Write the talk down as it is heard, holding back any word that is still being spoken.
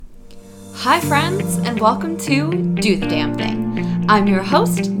Hi friends, and welcome to Do the Damn Thing. I'm your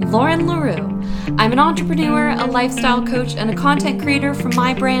host, Lauren LaRue. I'm an entrepreneur, a lifestyle coach, and a content creator from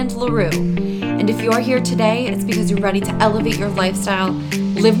my brand, LaRue. And if you are here today, it's because you're ready to elevate your lifestyle,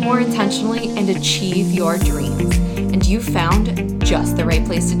 live more intentionally, and achieve your dreams. And you found just the right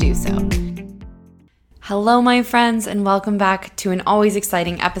place to do so. Hello, my friends, and welcome back to an always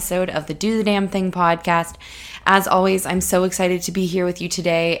exciting episode of the Do the Damn Thing podcast. As always, I'm so excited to be here with you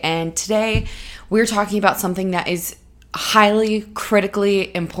today, and today we're talking about something that is highly,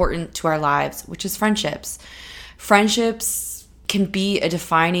 critically important to our lives, which is friendships. Friendships can be a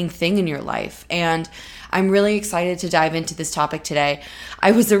defining thing in your life, and I'm really excited to dive into this topic today.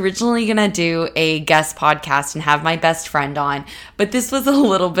 I was originally going to do a guest podcast and have my best friend on, but this was a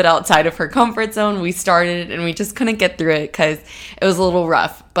little bit outside of her comfort zone. We started and we just couldn't get through it because it was a little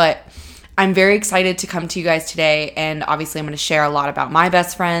rough, but I'm very excited to come to you guys today, and obviously I'm going to share a lot about my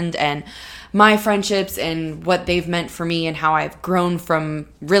best friend and my friendships and what they've meant for me and how I've grown from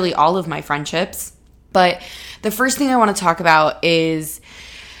really all of my friendships. But the first thing I want to talk about is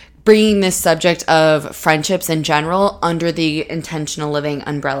bringing this subject of friendships in general under the intentional living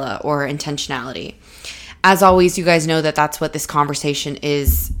umbrella or intentionality. As always, you guys know that that's what this conversation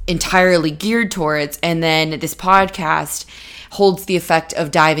is entirely geared towards. And then this podcast holds the effect of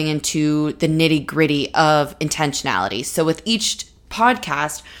diving into the nitty gritty of intentionality. So with each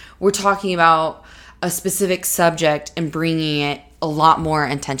podcast, we're talking about a specific subject and bringing it a lot more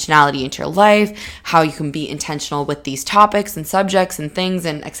intentionality into your life, how you can be intentional with these topics and subjects and things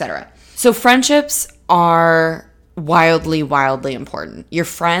and etc. So friendships are wildly, wildly important. Your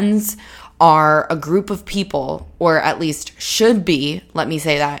friends are a group of people, or at least should be, let me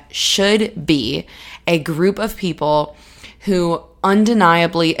say that, should be a group of people who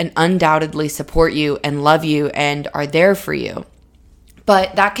undeniably and undoubtedly support you and love you and are there for you.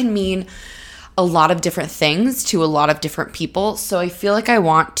 But that can mean a lot of different things to a lot of different people. So I feel like I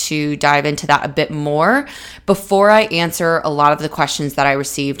want to dive into that a bit more before I answer a lot of the questions that I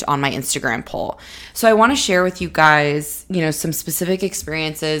received on my Instagram poll. So I want to share with you guys, some specific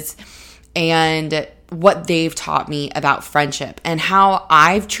experiences and what they've taught me about friendship and how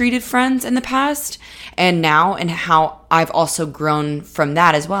I've treated friends in the past and now, and how I've also grown from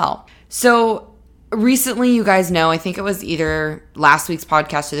that as well. So recently, you guys know, I think it was either last week's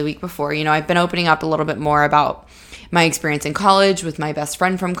podcast or the week before, I've been opening up a little bit more about my experience in college with my best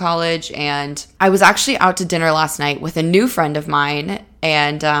friend from college. And I was actually out to dinner last night with a new friend of mine,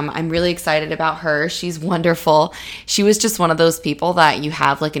 and I'm really excited about her. She's wonderful. She was just one of those people that you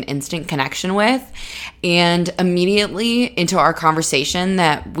have like an instant connection with. And immediately into our conversation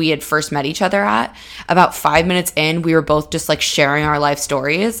that we had first met each other at, about 5 minutes in, we were both just like sharing our life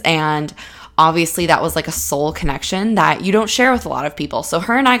stories. And obviously that was like a soul connection that you don't share with a lot of people. So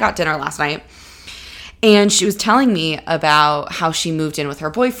her and I got dinner last night, and she was telling me about how she moved in with her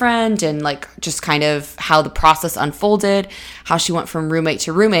boyfriend and like just kind of how the process unfolded, how she went from roommate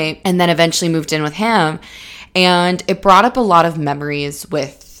to roommate and then eventually moved in with him. And it brought up a lot of memories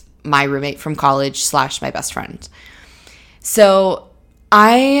with my roommate from college / my best friend. So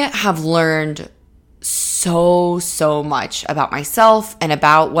I have learned so much about myself and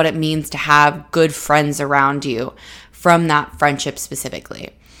about what it means to have good friends around you from that friendship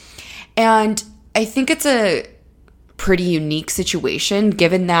specifically. And I think it's a pretty unique situation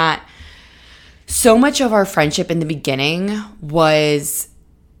given that so much of our friendship in the beginning was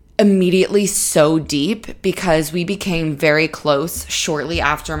immediately so deep because we became very close shortly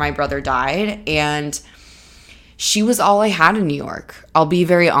after my brother died, and she was all I had in New York. I'll be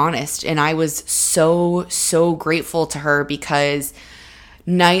very honest. And I was so grateful to her because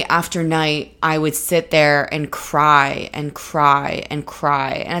night after night, I would sit there and cry and cry and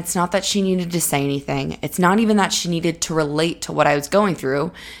cry. And it's not that she needed to say anything. It's not even that she needed to relate to what I was going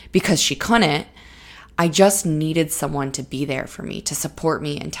through because she couldn't. I just needed someone to be there for me, to support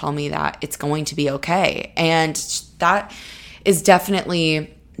me and tell me that it's going to be okay. And that is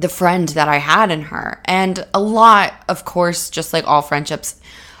definitely the friend that I had in her. And a lot, of course, just like all friendships,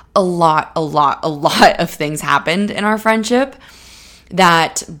 a lot of things happened in our friendship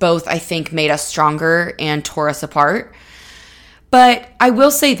that both, I think, made us stronger and tore us apart. But I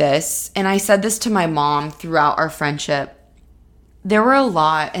will say this, and I said this to my mom throughout our friendship. There were a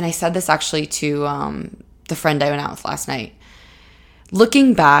lot, and I said this actually to the friend I went out with last night.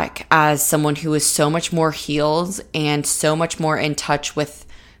 Looking back as someone who is so much more healed and so much more in touch with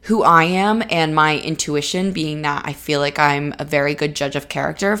who I am and my intuition, being that I feel like I'm a very good judge of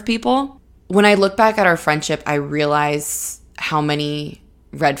character of people. When I look back at our friendship, I realize how many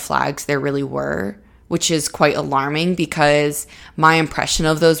red flags there really were which is quite alarming because my impression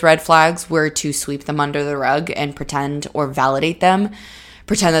of those red flags were to sweep them under the rug and pretend or validate them,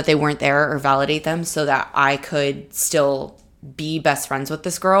 pretend that they weren't there or validate them so that I could still be best friends with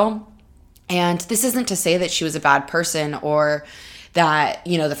this girl. And this isn't to say that she was a bad person or that,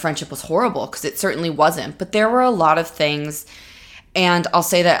 the friendship was horrible, because it certainly wasn't. But there were a lot of things, and I'll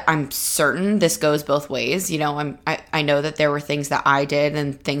say that I'm certain this goes both ways. I know that there were things that I did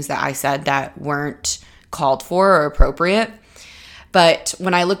and things that I said that weren't called for or appropriate. But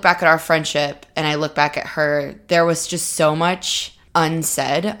when I look back at our friendship and I look back at her, there was just so much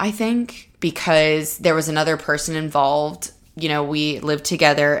unsaid, I think, because there was another person involved. We lived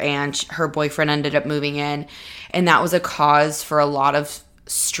together and her boyfriend ended up moving in, and that was a cause for a lot of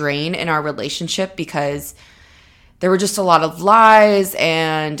strain in our relationship because there were just a lot of lies,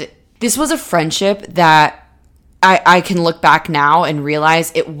 and this was a friendship that I can look back now and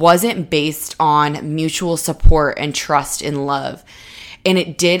realize it wasn't based on mutual support and trust and love. And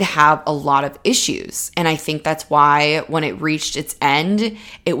it did have a lot of issues. And I think that's why when it reached its end,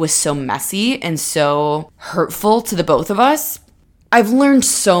 it was so messy and so hurtful to the both of us. I've learned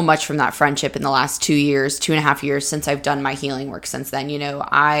so much from that friendship in the last 2.5 years since I've done my healing work since then.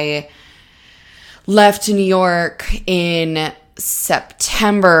 I left New York in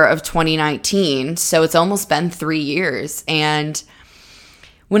September of 2019. So it's almost been 3 years. And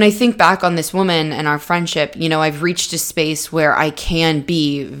when I think back on this woman and our friendship, I've reached a space where I can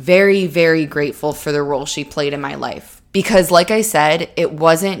be very, very grateful for the role she played in my life. Because like I said, it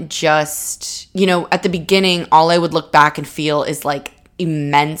wasn't just, at the beginning, all I would look back and feel is like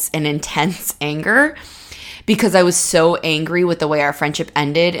immense and intense anger, because I was so angry with the way our friendship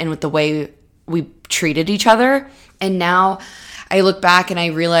ended and with the way we treated each other. And now I look back and I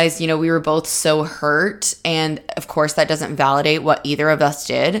realize, we were both so hurt. And of course, that doesn't validate what either of us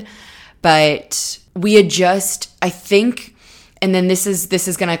did. But we had just, I think, and then this is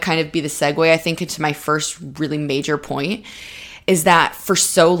going to kind of be the segue, I think, into my first really major point, is that for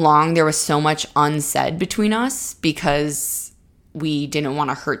so long, there was so much unsaid between us because we didn't want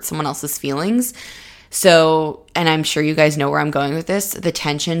to hurt someone else's feelings. So, and I'm sure you guys know where I'm going with this, the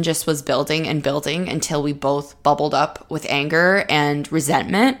tension just was building and building until we both bubbled up with anger and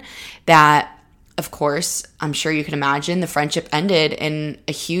resentment that, of course, I'm sure you can imagine, the friendship ended in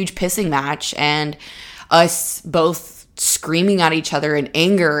a huge pissing match and us both screaming at each other in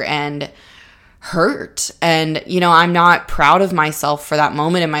anger and hurt. And, I'm not proud of myself for that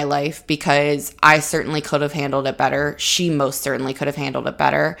moment in my life because I certainly could have handled it better. She most certainly could have handled it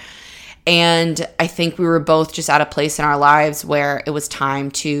better. And I think we were both just at a place in our lives where it was time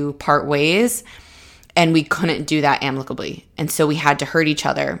to part ways, and we couldn't do that amicably. And so we had to hurt each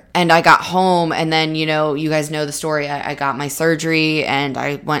other. And I got home, and then, you guys know the story. I got my surgery and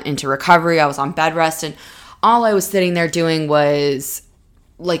I went into recovery. I was on bed rest, and all I was sitting there doing was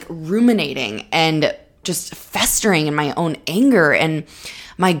like ruminating and just festering in my own anger and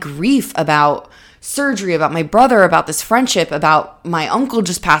my grief about surgery, about my brother, about this friendship, about my uncle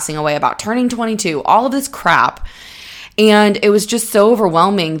just passing away, about turning 22, all of this crap. And it was just so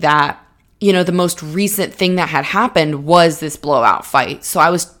overwhelming that, the most recent thing that had happened was this blowout fight. So I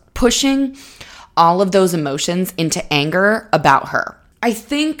was pushing all of those emotions into anger about her. I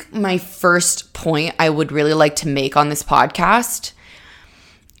think my first point I would really like to make on this podcast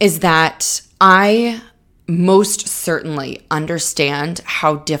is that I most certainly understand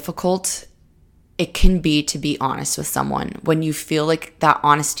how difficult it can be to be honest with someone when you feel like that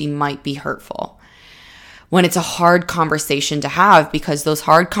honesty might be hurtful. When it's a hard conversation to have, because those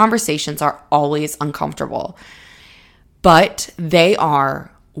hard conversations are always uncomfortable. But they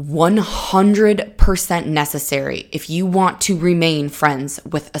are 100% necessary if you want to remain friends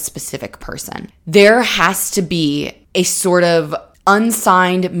with a specific person. There has to be a sort of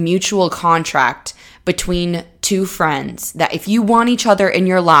unsigned mutual contract between two friends that if you want each other in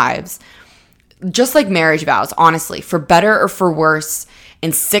your lives, just like marriage vows, honestly, for better or for worse,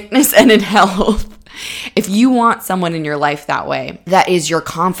 in sickness and in health, if you want someone in your life that way, that is your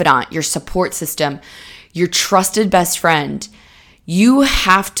confidant, your support system, your trusted best friend, you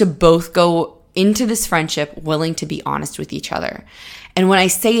have to both go into this friendship willing to be honest with each other. And when I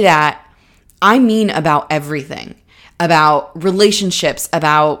say that, I mean about everything, about relationships,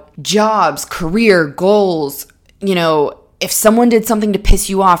 about jobs, career, goals, if someone did something to piss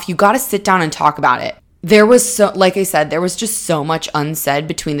you off, you got to sit down and talk about it. There was like I said, there was just so much unsaid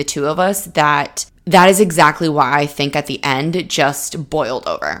between the two of us that is exactly why I think at the end it just boiled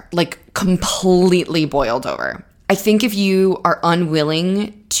over, like completely boiled over. I think if you are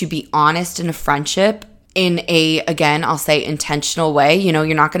unwilling to be honest in a friendship in again, I'll say intentional way. You're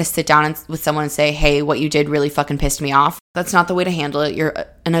not going to sit down with someone and say, hey, what you did really fucking pissed me off. That's not the way to handle it. You're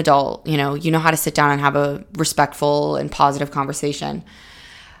an adult, you know how to sit down and have a respectful and positive conversation.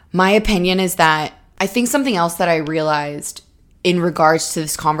 My opinion is that I think something else that I realized in regards to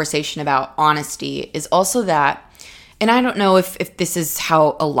this conversation about honesty is also that, and I don't know if this is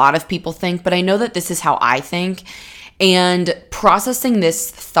how a lot of people think, but I know that this is how I think. And processing this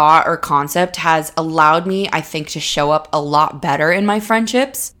thought or concept has allowed me, I think, to show up a lot better in my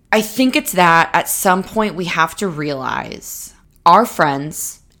friendships. I think it's that at some point we have to realize our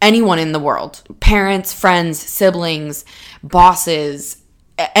friends, anyone in the world, parents, friends, siblings, bosses,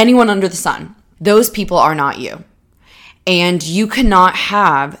 anyone under the sun, those people are not you. And you cannot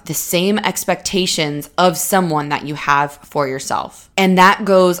have the same expectations of someone that you have for yourself. And that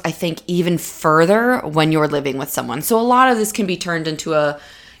goes, I think, even further when you're living with someone. So a lot of this can be turned into a,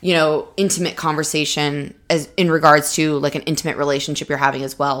 intimate conversation as in regards to like an intimate relationship you're having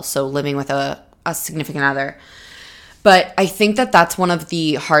as well. So living with a significant other. But I think that that's one of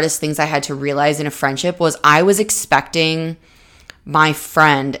the hardest things I had to realize in a friendship was I was expecting my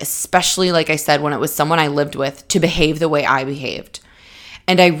friend, especially like I said, when it was someone I lived with, to behave the way I behaved.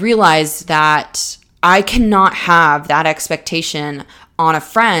 And I realized that I cannot have that expectation on a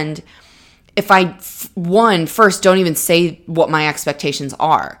friend if I, first don't even say what my expectations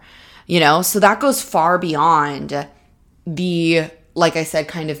are, So that goes far beyond the, like I said,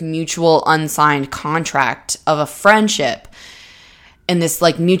 kind of mutual unsigned contract of a friendship and this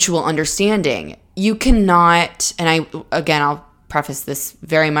like mutual understanding. You cannot, and I'll preface this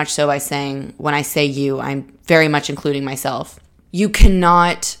very much so by saying when I say you, I'm very much including myself. You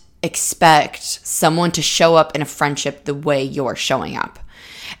cannot expect someone to show up in a friendship the way you're showing up.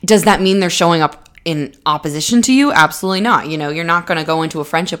 Does that mean they're showing up in opposition to you? Absolutely not. You're not going to go into a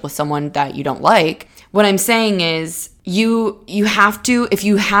friendship with someone that you don't like. What I'm saying is you have to, if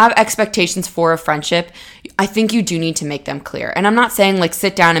you have expectations for a friendship, I think you do need to make them clear. And I'm not saying like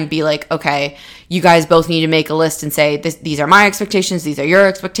sit down and be like, okay, you guys both need to make a list and say, these are my expectations, these are your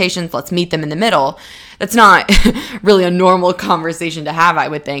expectations, let's meet them in the middle. That's not really a normal conversation to have, I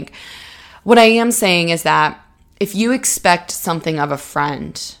would think. What I am saying is that if you expect something of a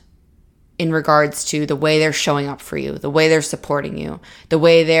friend in regards to the way they're showing up for you, the way they're supporting you, the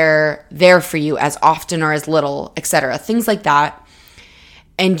way they're there for you as often or as little, etc., things like that,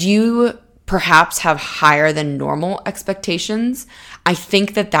 and you perhaps have higher than normal expectations, I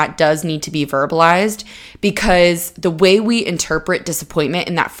think that does need to be verbalized, because the way we interpret disappointment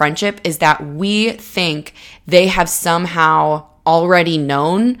in that friendship is that we think they have somehow already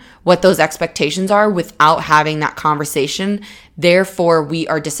known what those expectations are without having that conversation. Therefore, we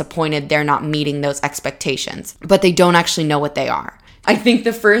are disappointed they're not meeting those expectations, but they don't actually know what they are. I think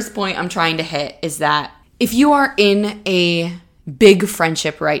the first point I'm trying to hit is that if you are in a big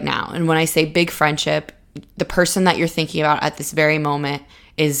friendship right now, and when I say big friendship, the person that you're thinking about at this very moment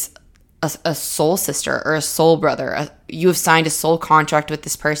is a soul sister or a soul brother. You have signed a soul contract with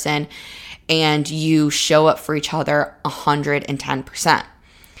this person, and you show up for each other 110%.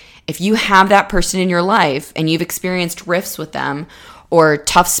 If you have that person in your life and you've experienced rifts with them or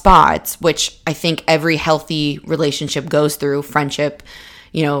tough spots, which I think every healthy relationship goes through, friendship,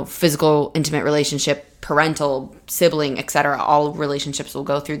 physical, intimate relationship, parental, sibling, etc., all relationships will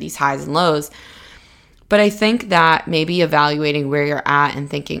go through these highs and lows. But I think that maybe evaluating where you're at and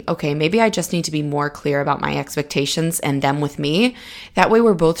thinking, okay, maybe I just need to be more clear about my expectations and them with me. That way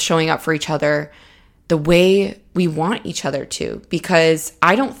we're both showing up for each other the way we want each other to. Because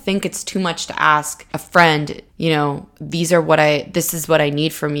I don't think it's too much to ask a friend, this is what I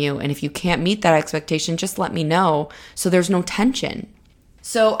need from you. And if you can't meet that expectation, just let me know so there's no tension.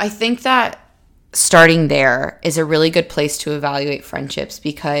 So I think that starting there is a really good place to evaluate friendships,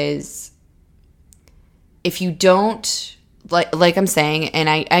 because if you don't, like I'm saying, and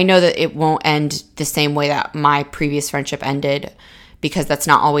I know that it won't end the same way that my previous friendship ended, because that's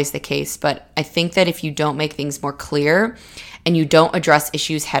not always the case, but I think that if you don't make things more clear and you don't address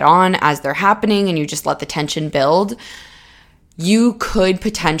issues head on as they're happening and you just let the tension build, you could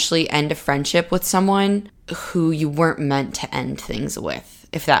potentially end a friendship with someone who you weren't meant to end things with,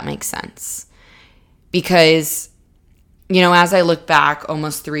 if that makes sense. Because, as I look back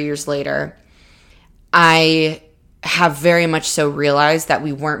almost 3 years later, I have very much so realized that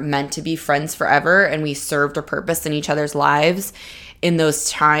we weren't meant to be friends forever, and we served a purpose in each other's lives in those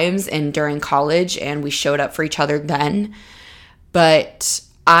times and during college, and we showed up for each other then. But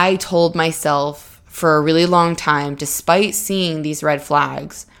I told myself for a really long time, despite seeing these red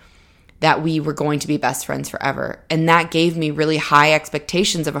flags, that we were going to be best friends forever. And that gave me really high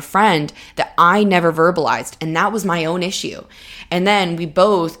expectations of a friend that I never verbalized. And that was my own issue. And then we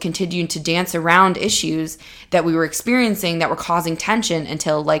both continued to dance around issues that we were experiencing that were causing tension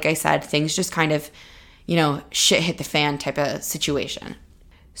until, like I said, things just kind of, shit hit the fan type of situation.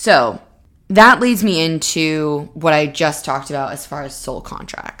 So that leads me into what I just talked about as far as soul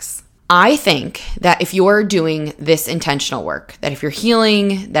contracts. I think that if you're doing this intentional work, that if you're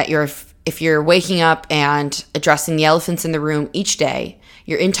healing, that if you're waking up and addressing the elephants in the room each day,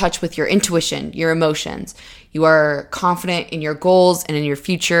 you're in touch with your intuition, your emotions, you are confident in your goals and in your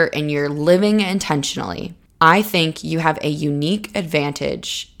future, and you're living intentionally, I think you have a unique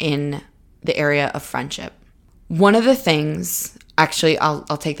advantage in the area of friendship. One of the things, actually, I'll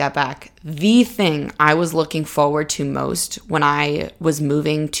take that back. The thing I was looking forward to most when I was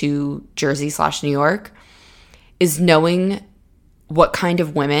moving to Jersey/New York is knowing what kind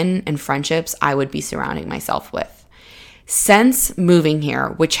of women and friendships I would be surrounding myself with. Since moving here,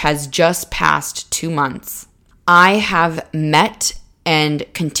 which has just passed 2 months, I have met and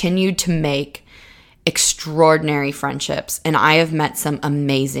continued to make extraordinary friendships, and I have met some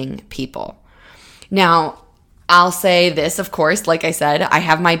amazing people. Now, I'll say this, of course, like I said, I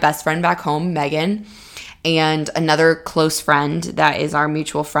have my best friend back home, Megan, and another close friend that is our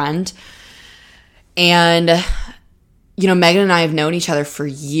mutual friend. And Megan and I have known each other for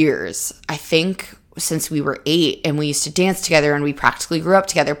years. I think since we were 8, and we used to dance together, and we practically grew up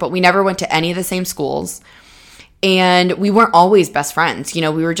together, but we never went to any of the same schools. And we weren't always best friends. We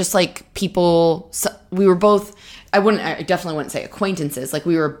were just like people. We were both, I definitely wouldn't say acquaintances. Like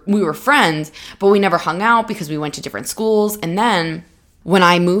we were friends, but we never hung out because we went to different schools. And then when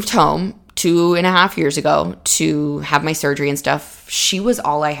I moved home 2.5 years ago to have my surgery and stuff, she was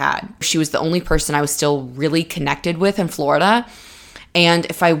all I had. She was the only person I was still really connected with in Florida. And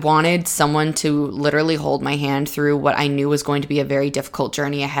if I wanted someone to literally hold my hand through what I knew was going to be a very difficult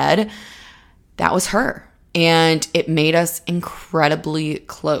journey ahead, that was her. And it made us incredibly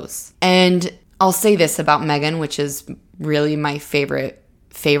close. And I'll say this about Megan, which is really my favorite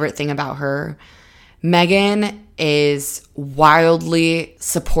thing about her. Megan is wildly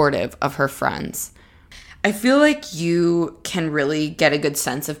supportive of her friends. I feel like you can really get a good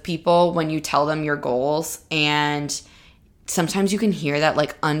sense of people when you tell them your goals, and sometimes you can hear that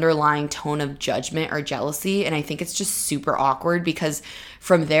like underlying tone of judgment or jealousy, and I think it's just super awkward because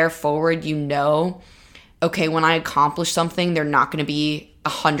from there forward, okay, when I accomplish something, they're not going to be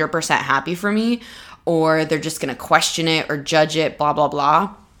 100% happy for me, or they're just going to question it or judge it, blah, blah,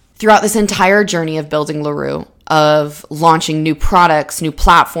 blah. Throughout this entire journey of building LaRue, of launching new products, new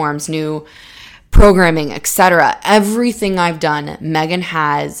platforms, new programming, etc., everything I've done, Megan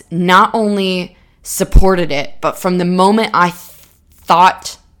has not only supported it, but from the moment I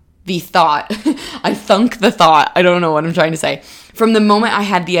thunk the thought, I don't know what I'm trying to say. From the moment I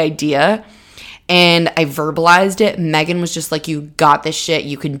had the idea and I verbalized it, Megan was just like, you got this shit.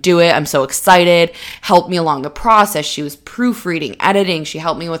 You can do it. I'm so excited. Help me along the process. She was proofreading, editing. She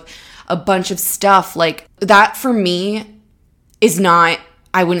helped me with a bunch of stuff. Like that for me is not,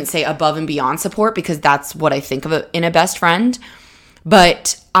 I wouldn't say above and beyond support, because that's what I think of in a best friend.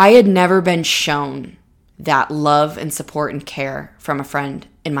 But I had never been shown that love and support and care from a friend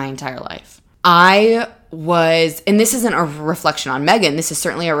in my entire life. And this isn't a reflection on Megan, this is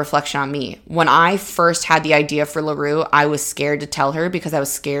certainly a reflection on me. When I first had the idea for LaRue, I was scared to tell her because I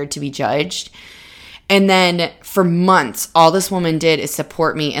was scared to be judged. And then for months, all this woman did is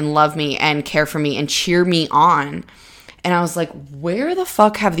support me and love me and care for me and cheer me on. And I was like, where the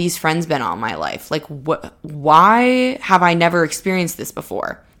fuck have these friends been all my life? Like, why have I never experienced this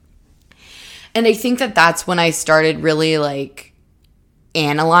before? And I think that that's when I started really like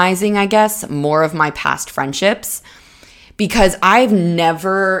analyzing, I guess, more of my past friendships, because I've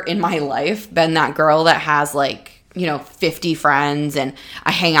never in my life been that girl that has 50 friends and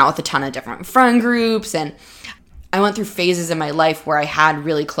I hang out with a ton of different friend groups. And I went through phases in my life where I had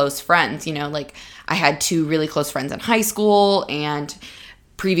really close friends, I had 2 really close friends in high school and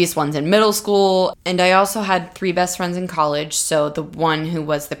previous ones in middle school. And I also had 3 best friends in college. So the one who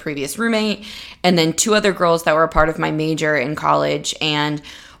was the previous roommate, and then 2 other girls that were a part of my major in college, and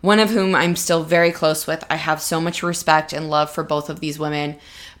one of whom I'm still very close with. I have so much respect and love for both of these women,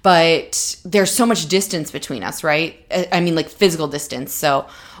 but there's so much distance between us, right? I mean, like physical distance. So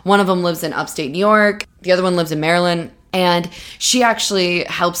one of them lives in upstate New York. The other one lives in Maryland. And she actually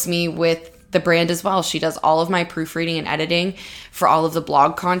helps me with the brand as well. She does all of my proofreading and editing for all of the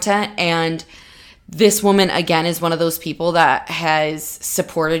blog content. And this woman, again, is one of those people that has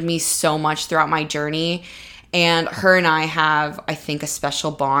supported me so much throughout my journey. And her and I have, I think, a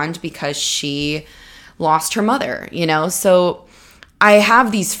special bond because she lost her mother, So I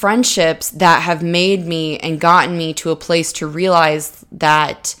have these friendships that have made me and gotten me to a place to realize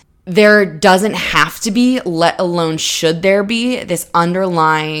that there doesn't have to be, let alone should there be, this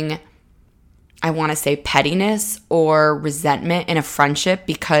underlying, I want to say, pettiness or resentment in a friendship,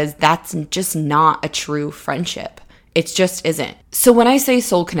 because that's just not a true friendship. It just isn't. So when I say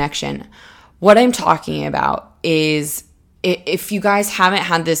soul connection, what I'm talking about is, if you guys haven't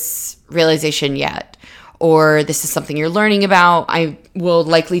had this realization yet, or this is something you're learning about, I will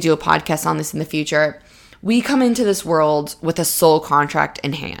likely do a podcast on this in the future. We come into this world with a soul contract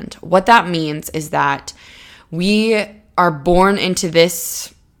in hand. What that means is that we are born into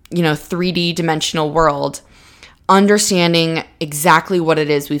this, 3D dimensional world, understanding exactly what it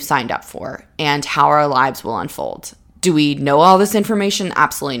is we've signed up for and how our lives will unfold. Do we know all this information?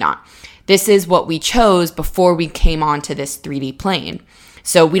 Absolutely not. This is what we chose before we came onto this 3D plane.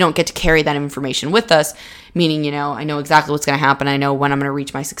 So we don't get to carry that information with us, meaning, I know exactly what's going to happen. I know when I'm going to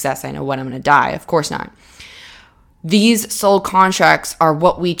reach my success. I know when I'm going to die. Of course not. These soul contracts are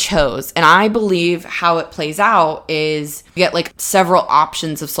what we chose. And I believe how it plays out is we get several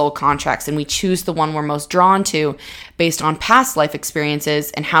options of soul contracts, and we choose the one we're most drawn to based on past life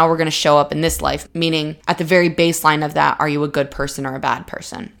experiences and how we're going to show up in this life. Meaning, at the very baseline of that, are you a good person or a bad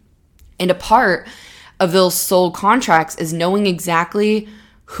person? And a part of those soul contracts is knowing exactly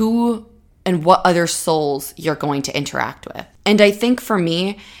who and what other souls you're going to interact with. And I think for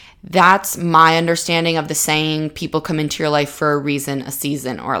me, that's my understanding of the saying, people come into your life for a reason, a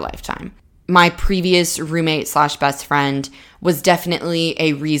season, or a lifetime. My previous roommate / best friend was definitely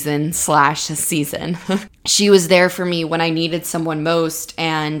a reason / season. She was there for me when I needed someone most,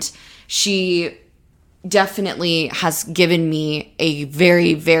 and she definitely has given me a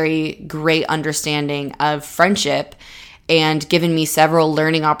very, very great understanding of friendship and given me several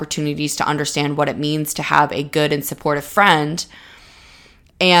learning opportunities to understand what it means to have a good and supportive friend.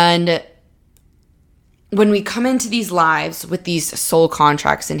 And when we come into these lives with these soul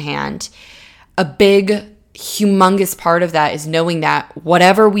contracts in hand, a big, humongous part of that is knowing that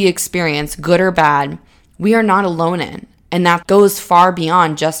whatever we experience, good or bad, we are not alone in. And that goes far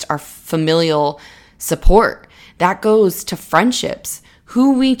beyond just our familial support. That goes to friendships.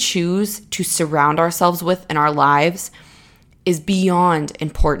 Who we choose to surround ourselves with in our lives is beyond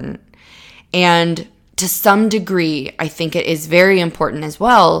important. And to some degree, I think it is very important as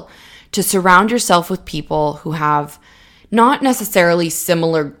well to surround yourself with people who have not necessarily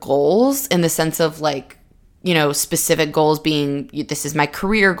similar goals in the sense of specific goals being, this is my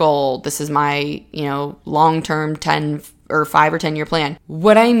career goal, this is my, long-term 10 or 5 or 10 year plan.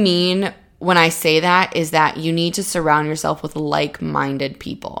 What I mean when I say that is that you need to surround yourself with like-minded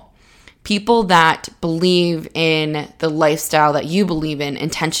people. People that believe in the lifestyle that you believe in,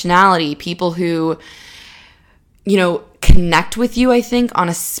 intentionality, people who connect with you, I think, on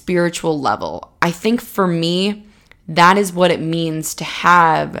a spiritual level. I think for me, that is what it means to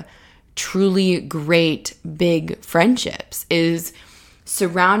have truly great, big friendships, is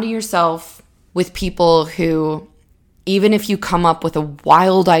surrounding yourself with people who, even if you come up with a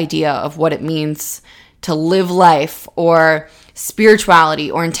wild idea of what it means to live life or spirituality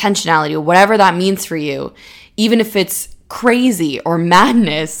or intentionality or whatever that means for you, even if it's crazy or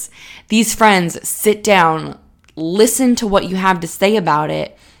madness, these friends sit down, listen to what you have to say about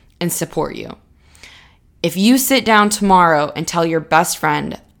it, and support you. If you sit down tomorrow and tell your best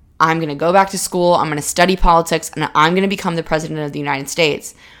friend, I'm going to go back to school, I'm going to study politics, and I'm going to become the president of the United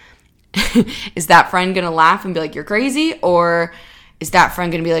States, is that friend going to laugh and be like, you're crazy? Or is that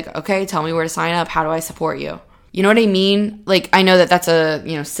friend going to be like, okay, tell me where to sign up. How do I support you? You know what I mean? I know that that's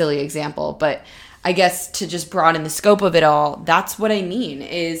a, silly example, but I guess to just broaden the scope of it all, that's what I mean,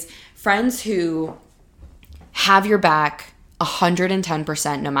 is friends who have your back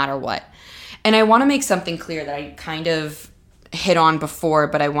 110% no matter what. And I want to make something clear that I kind of hit on before,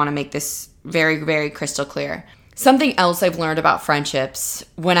 but I want to make this very, very crystal clear. Something else I've learned about friendships,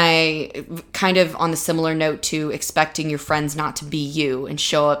 when I kind of on the similar note to expecting your friends not to be you and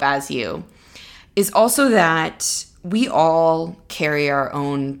show up as you, is also that we all carry our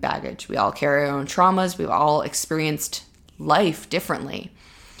own baggage. We all carry our own traumas. We've all experienced life differently.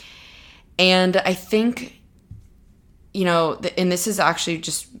 And I think, and this is actually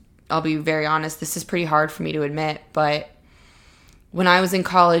just, I'll be very honest, this is pretty hard for me to admit, but when I was in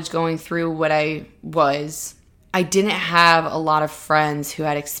college going through what I was, I didn't have a lot of friends who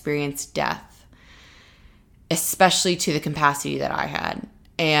had experienced death, especially to the capacity that I had.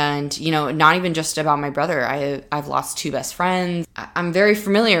 And, not even just about my brother. I've lost 2 best friends. I'm very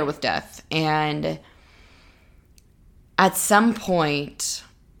familiar with death. And at some point,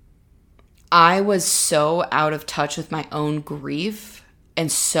 I was so out of touch with my own grief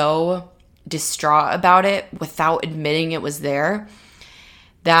and so distraught about it without admitting it was there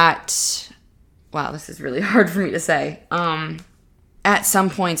that, wow, this is really hard for me to say. At some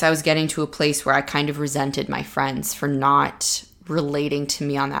points, I was getting to a place where I kind of resented my friends for not relating to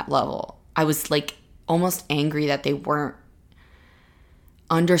me on that level. I was like almost angry that they weren't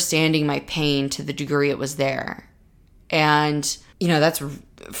understanding my pain to the degree it was there. And, that's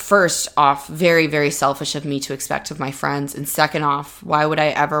first off, very, very selfish of me to expect of my friends. And second off, why would I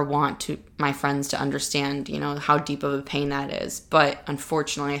ever want my friends to understand, how deep of a pain that is? But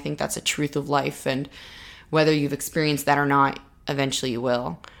unfortunately, I think that's a truth of life. And whether you've experienced that or not, eventually you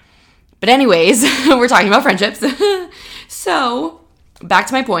will. But anyways, we're talking about friendships. So back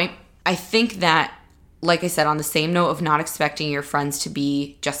to my point. I think that, like I said, on the same note of not expecting your friends to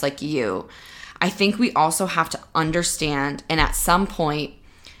be just like you, I think we also have to understand, and at some point,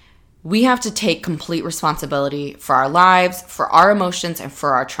 we have to take complete responsibility for our lives, for our emotions, and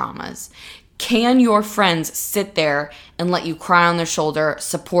for our traumas. Can your friends sit there and let you cry on their shoulder,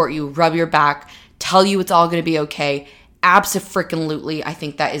 support you, rub your back, tell you it's all going to be okay? Abso-freaking-lutely, I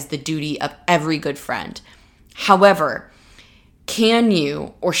think that is the duty of every good friend. However, can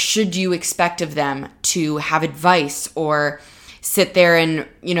you or should you expect of them to have advice or sit there and,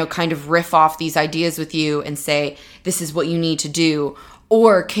 kind of riff off these ideas with you and say, this is what you need to do?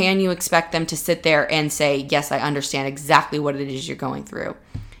 Or can you expect them to sit there and say, yes, I understand exactly what it is you're going through?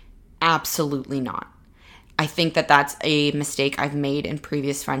 Absolutely not. I think that that's a mistake I've made in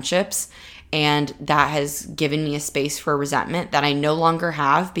previous friendships, and that has given me a space for resentment that I no longer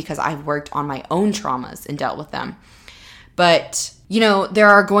have because I've worked on my own traumas and dealt with them. But, there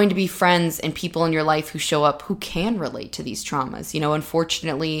are going to be friends and people in your life who show up who can relate to these traumas.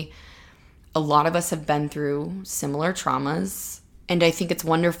 Unfortunately, a lot of us have been through similar traumas. And I think it's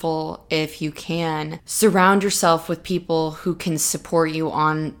wonderful if you can surround yourself with people who can support you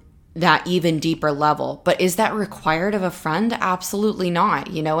on that even deeper level. But is that required of a friend? Absolutely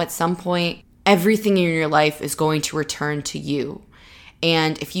not. At some point, everything in your life is going to return to you.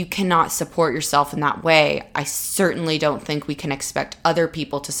 And if you cannot support yourself in that way, I certainly don't think we can expect other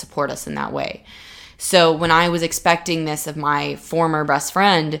people to support us in that way. So when I was expecting this of my former best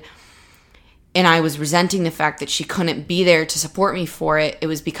friend, and I was resenting the fact that she couldn't be there to support me for it, it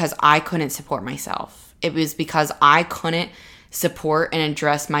was because I couldn't support myself. It was because I couldn't support and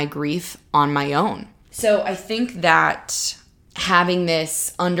address my grief on my own. So I think that having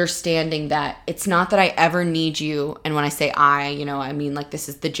this understanding that it's not that I ever need you, and when I say I mean like this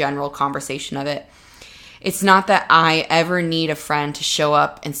is the general conversation of it. It's not that I ever need a friend to show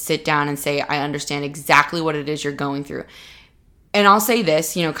up and sit down and say, I understand exactly what it is you're going through. And I'll say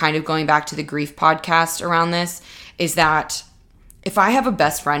this, kind of going back to the grief podcast around this, is that if I have a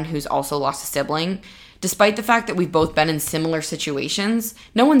best friend who's also lost a sibling, despite the fact that we've both been in similar situations,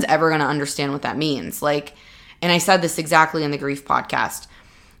 no one's ever going to understand what that means. And I said this exactly in the grief podcast.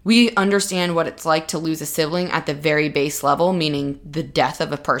 We understand what it's like to lose a sibling at the very base level, meaning the death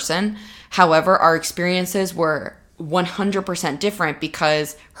of a person. However, our experiences were 100% different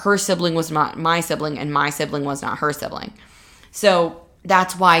because her sibling was not my sibling and my sibling was not her sibling. So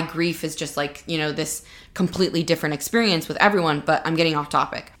that's why grief is just this completely different experience with everyone, but I'm getting off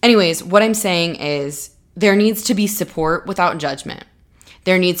topic. Anyways, what I'm saying is there needs to be support without judgment.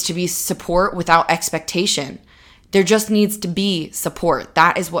 There needs to be support without expectation. There just needs to be support.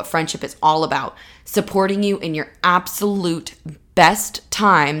 That is what friendship is all about. Supporting you in your absolute best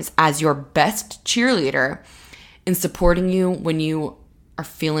times as your best cheerleader and supporting you when you are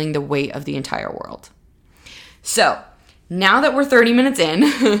feeling the weight of the entire world. So, now that we're 30 minutes in,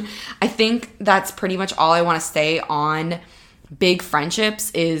 I think that's pretty much all I want to say on big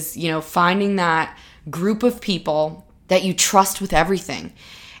friendships is, finding that group of people that you trust with everything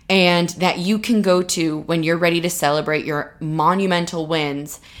and that you can go to when you're ready to celebrate your monumental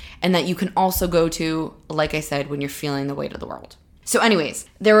wins, and that you can also go to, like I said, when you're feeling the weight of the world. So anyways,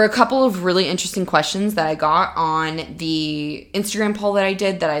 there were a couple of really interesting questions that I got on the Instagram poll that I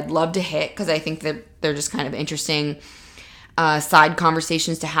did that I'd love to hit because I think that they're just kind of interesting side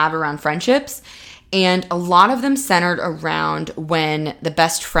conversations to have around friendships. And a lot of them centered around when one of the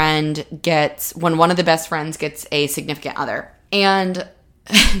best friends gets a significant other. And,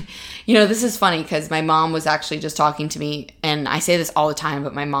 this is funny because my mom was actually just talking to me, and I say this all the time,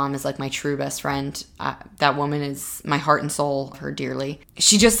 but my mom is like my true best friend. That woman is my heart and soul, her dearly.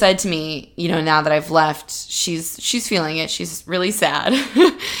 She just said to me, now that I've left, she's feeling it. She's really sad.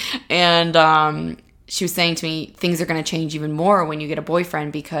 And, she was saying to me, things are going to change even more when you get a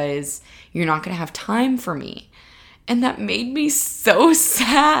boyfriend because you're not going to have time for me. And that made me so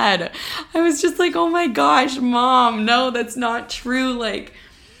sad. I was just like, oh my gosh, Mom, no, that's not true. Like,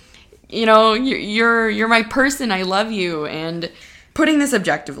 you know, you're my person. I love you. And putting this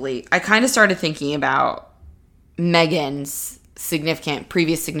objectively, I kind of started thinking about Megan's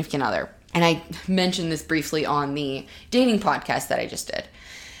previous significant other. And I mentioned this briefly on the dating podcast that I just did.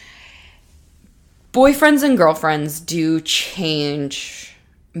 Boyfriends and girlfriends do change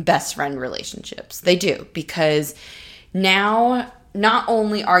best friend relationships. They do, because now not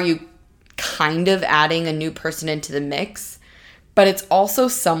only are you kind of adding a new person into the mix, but it's also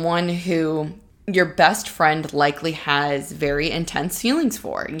someone who your best friend likely has very intense feelings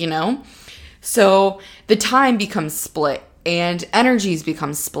for, you know? So the time becomes split and energies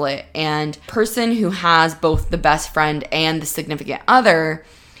become split, and person who has both the best friend and the significant other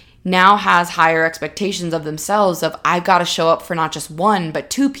now has higher expectations of themselves of, I've got to show up for not just one, but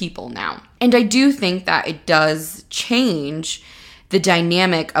two people now. And I do think that it does change the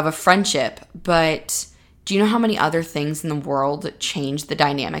dynamic of a friendship, but do you know how many other things in the world change the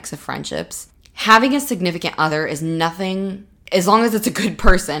dynamics of friendships? Having a significant other is nothing, as long as it's a good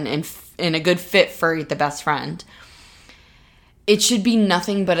person and a good fit for the best friend, it should be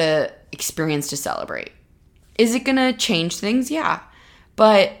nothing but a experience to celebrate. Is it going to change things? Yeah.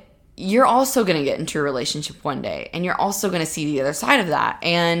 But you're also going to get into a relationship one day, and you're also going to see the other side of that.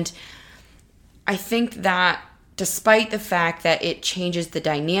 And I think that despite the fact that it changes the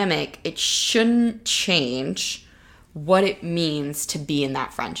dynamic, it shouldn't change what it means to be in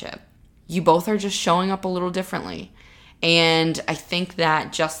that friendship. You both are just showing up a little differently. And I think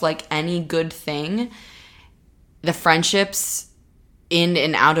that just like any good thing, the friendships in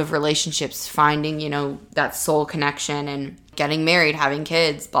and out of relationships, finding, you know, that soul connection and getting married, having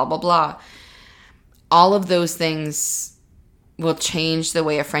kids, blah, blah, blah. All of those things will change the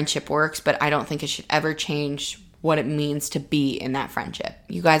way a friendship works, but I don't think it should ever change what it means to be in that friendship.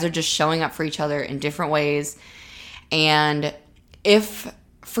 You guys are just showing up for each other in different ways. And if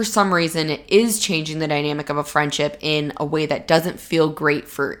for some reason it is changing the dynamic of a friendship in a way that doesn't feel great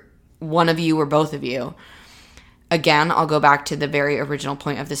for one of you or both of you, again, I'll go back to the very original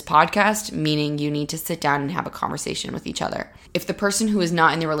point of this podcast, meaning you need to sit down and have a conversation with each other. If the person who is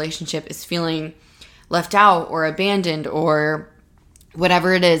not in the relationship is feeling left out or abandoned or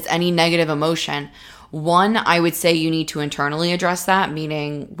whatever it is, any negative emotion, one, I would say you need to internally address that,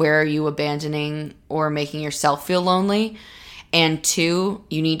 meaning where are you abandoning or making yourself feel lonely? And two,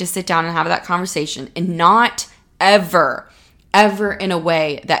 you need to sit down and have that conversation, and not ever in a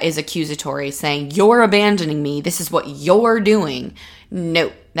way that is accusatory, saying, you're abandoning me, this is what you're doing.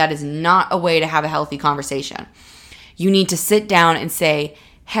 No, that is not a way to have a healthy conversation. You need to sit down and say,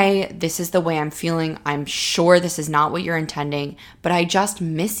 hey, this is the way I'm feeling. I'm sure this is not what you're intending, but I just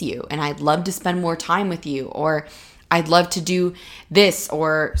miss you and I'd love to spend more time with you, or I'd love to do this,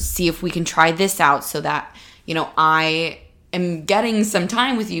 or see if we can try this out so that, you know, I am getting some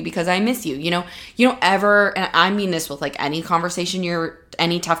time with you because I miss you. You know, you don't ever, and I mean this with like any tough conversation you're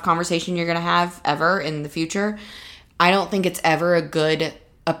going to have ever in the future. I don't think it's ever a good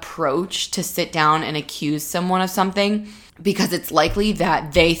approach to sit down and accuse someone of something, because it's likely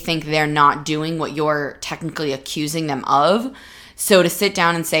that they think they're not doing what you're technically accusing them of. So to sit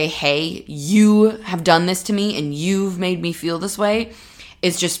down and say, hey, you have done this to me and you've made me feel this way,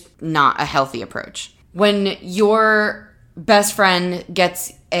 is just not a healthy approach. When your best friend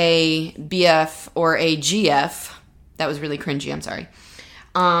gets a BF or a GF, that was really cringy, I'm sorry.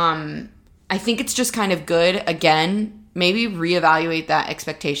 I think it's just kind of good, again, maybe reevaluate that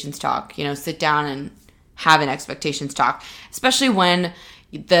expectations talk, you know, sit down and have an expectations talk, especially when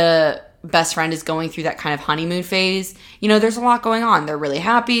the best friend is going through that kind of honeymoon phase. You know, there's a lot going on. They're really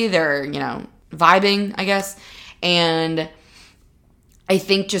happy. They're, you know, vibing, I guess. And I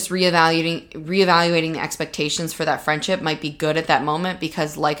think just reevaluating the expectations for that friendship might be good at that moment,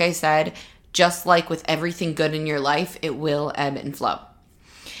 because like I said, just like with everything good in your life, it will ebb and flow.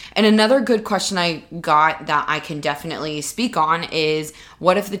 And another good question I got that I can definitely speak on is,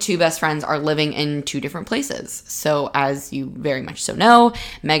 what if the two best friends are living in two different places? So as you very much so know,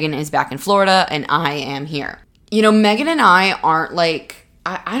 Megan is back in Florida and I am here. You know, Megan and I aren't like,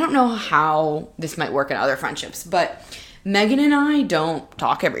 I don't know how this might work in other friendships, but Megan and I don't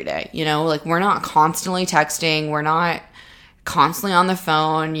talk every day. You know, like we're not constantly texting. We're not constantly on the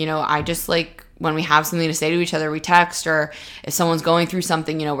phone. You know, I just like, when we have something to say to each other, we text, or if someone's going through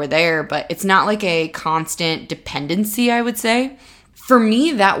something, you know, we're there, but it's not like a constant dependency, I would say. For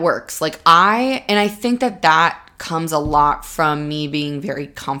me, that works. Like I think that comes a lot from me being very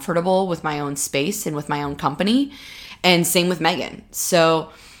comfortable with my own space and with my own company, and same with Megan. So,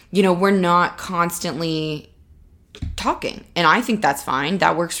 you know, we're not constantly talking. And I think that's fine.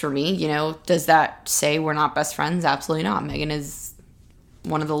 That works for me. Does that say we're not best friends? Absolutely not. Megan is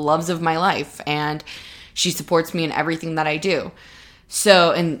one of the loves of my life, and she supports me in everything that I do.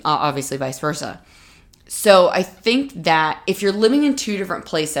 So, and obviously vice versa. So I think that if you're living in two different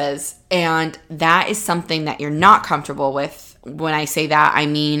places and that is something that you're not comfortable with, when I say that, I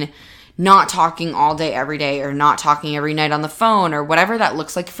mean not talking all day every day, or not talking every night on the phone, or whatever that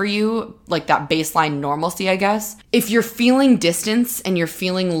looks like for you, like that baseline normalcy, I guess. If you're feeling distance and you're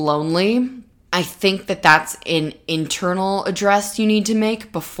feeling lonely, I think that that's an internal address you need to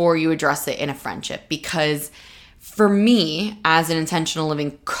make before you address it in a friendship. Because for me, as an intentional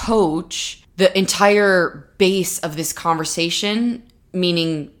living coach, the entire base of this conversation,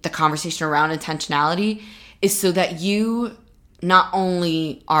 meaning the conversation around intentionality, is so that you not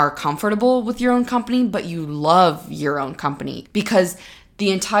only are comfortable with your own company, but you love your own company. Because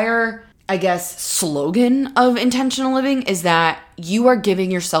the entire, I guess, slogan of intentional living is that you are giving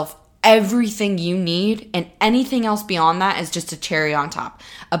yourself everything you need, and anything else beyond that is just a cherry on top.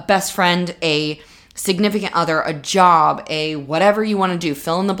 A best friend, a significant other, a job, a whatever you want to do,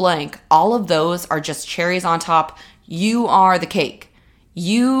 fill in the blank. All of those are just cherries on top. You are the cake.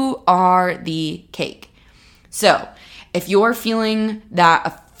 You are the cake. So if you're feeling that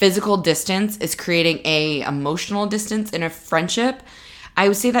a physical distance is creating a emotional distance in a friendship, I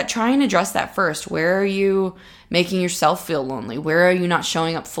would say that try and address that first. Where are you making yourself feel lonely? Where are you not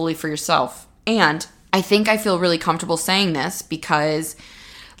showing up fully for yourself? And I think I feel really comfortable saying this because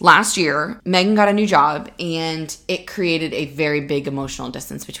last year, Megan got a new job and it created a very big emotional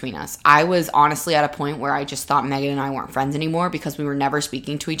distance between us. I was honestly at a point where I just thought Megan and I weren't friends anymore because we were never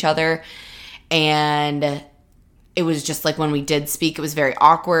speaking to each other. And it was just like when we did speak, it was very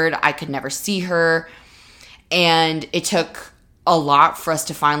awkward. I could never see her. And it took a lot for us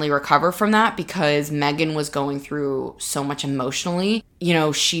to finally recover from that because Megan was going through so much emotionally.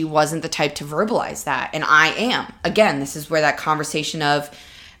 She wasn't the type to verbalize that. And I am. Again, this is where that conversation of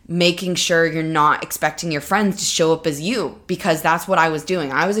making sure you're not expecting your friends to show up as you, because that's what I was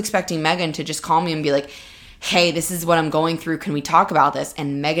doing. I was expecting Megan to just call me and be like, hey, this is what I'm going through. Can we talk about this?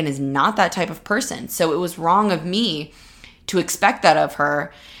 And Megan is not that type of person. So it was wrong of me to expect that of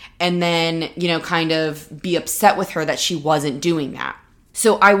her and then, kind of be upset with her that she wasn't doing that.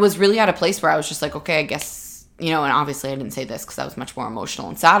 So I was really at a place where I was just like, okay, I guess, and obviously I didn't say this because I was much more emotional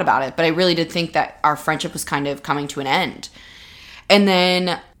and sad about it, but I really did think that our friendship was kind of coming to an end. And then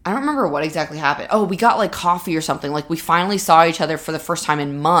I don't remember what exactly happened. Oh, we got like coffee or something. Like we finally saw each other for the first time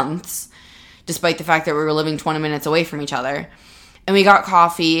in months, despite the fact that we were living 20 minutes away from each other. And we got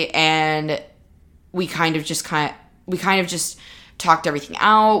coffee and we kind of just talked everything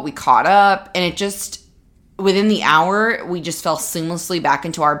out. We caught up, and it just, within the hour, we just fell seamlessly back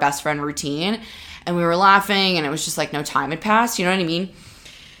into our best friend routine, and we were laughing, and it was just like no time had passed, you know what I mean?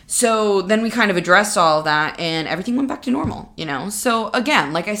 So then we kind of addressed all of that, and everything went back to normal, So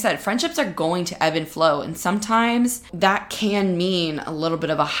again, like I said, friendships are going to ebb and flow, and sometimes that can mean a little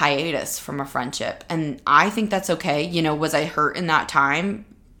bit of a hiatus from a friendship, and I think that's okay. Was I hurt in that time?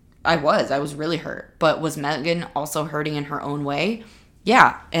 I was really hurt. But was Megan also hurting in her own way?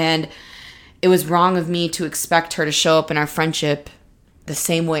 Yeah. And it was wrong of me to expect her to show up in our friendship the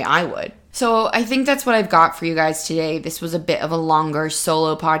same way I would. So I think that's what I've got for you guys today. This was a bit of a longer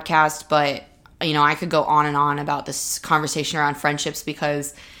solo podcast, but I could go on and on about this conversation around friendships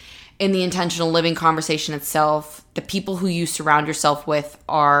because in the intentional living conversation itself, the people who you surround yourself with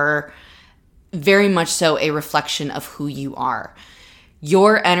are very much so a reflection of who you are.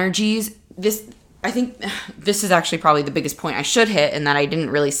 Your energies, I think this is actually probably the biggest point I should hit and that I didn't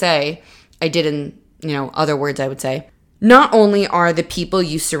really say. I did in, other words I would say. Not only are the people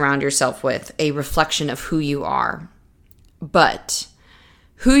you surround yourself with a reflection of who you are, but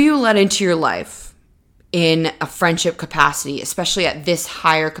who you let into your life in a friendship capacity, especially at this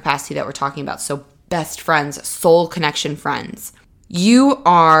higher capacity that we're talking about. So best friends, soul connection friends. You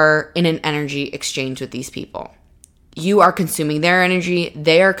are in an energy exchange with these people. You are consuming their energy.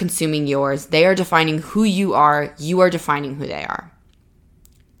 They are consuming yours. They are defining who you are. You are defining who they are.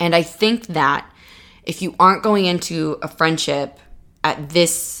 And I think that if you aren't going into a friendship at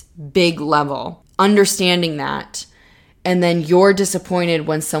this big level, understanding that, and then you're disappointed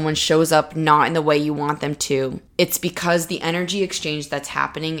when someone shows up not in the way you want them to, it's because the energy exchange that's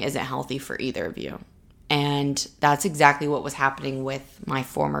happening isn't healthy for either of you. And that's exactly what was happening with my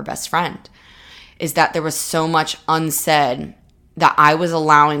former best friend. Is that there was so much unsaid that I was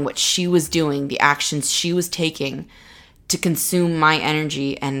allowing what she was doing, the actions she was taking, to consume my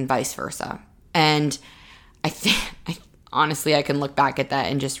energy and vice versa. And I think, honestly, I can look back at that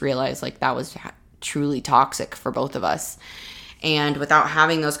and just realize like that was truly toxic for both of us. And without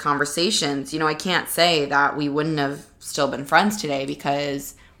having those conversations, I can't say that we wouldn't have still been friends today,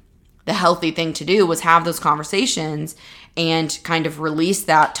 because the healthy thing to do was have those conversations and kind of release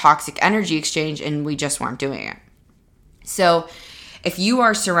that toxic energy exchange, and we just weren't doing it. So if you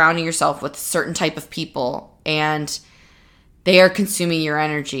are surrounding yourself with a certain type of people and they are consuming your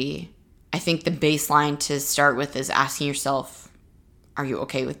energy, I think the baseline to start with is asking yourself, are you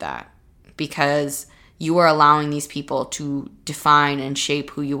okay with that? Because you are allowing these people to define and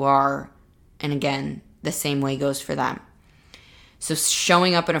shape who you are. And again, the same way goes for them. So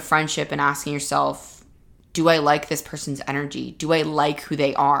showing up in a friendship and asking yourself, do I like this person's energy? Do I like who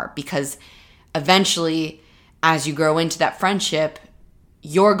they are? Because eventually, as you grow into that friendship,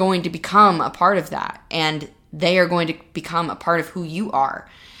 you're going to become a part of that. And they are going to become a part of who you are.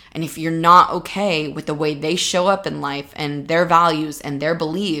 And if you're not okay with the way they show up in life and their values and their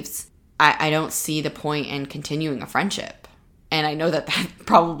beliefs, I don't see the point in continuing a friendship. And I know that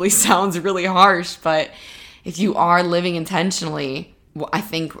probably sounds really harsh, but if you are living intentionally, I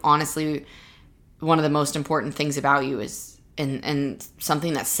think honestly, one of the most important things about you is, and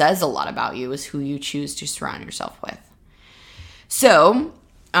something that says a lot about you, is who you choose to surround yourself with. So,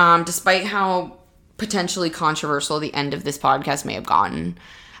 despite how potentially controversial the end of this podcast may have gotten,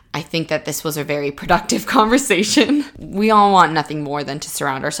 I think that this was a very productive conversation. We all want nothing more than to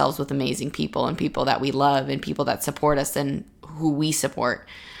surround ourselves with amazing people and people that we love and people that support us and who we support.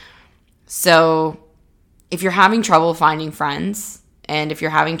 So if you're having trouble finding friends and if you're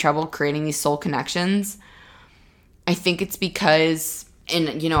having trouble creating these soul connections, I think it's because,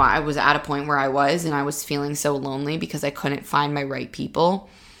 I was at a point where I was feeling so lonely because I couldn't find my right people.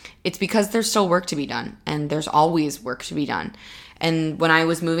 It's because there's still work to be done, and there's always work to be done. And when I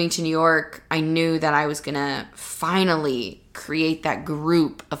was moving to New York, I knew that I was going to finally create that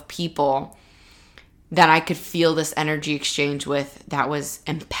group of people that I could feel this energy exchange with that was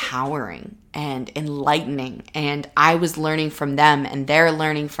empowering and enlightening. And I was learning from them and they're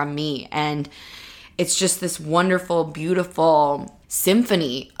learning from me. And it's just this wonderful, beautiful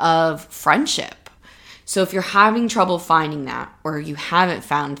symphony of friendship. So if you're having trouble finding that, or you haven't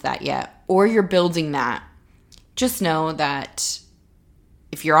found that yet, or you're building that, just know that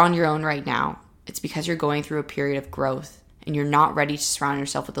if you're on your own right now, it's because you're going through a period of growth and you're not ready to surround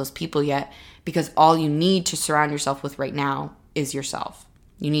yourself with those people yet, because all you need to surround yourself with right now is yourself.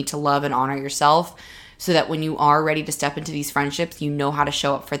 You need to love and honor yourself so that when you are ready to step into these friendships, you know how to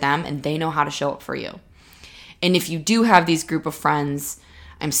show up for them and they know how to show up for you. And if you do have these group of friends,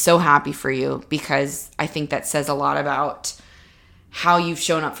 I'm so happy for you, because I think that says a lot about how you've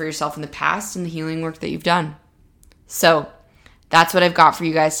shown up for yourself in the past and the healing work that you've done. So that's what I've got for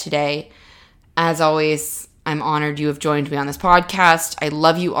you guys today. As always, I'm honored you have joined me on this podcast. I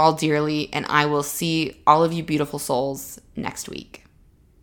love you all dearly, and I will see all of you beautiful souls next week.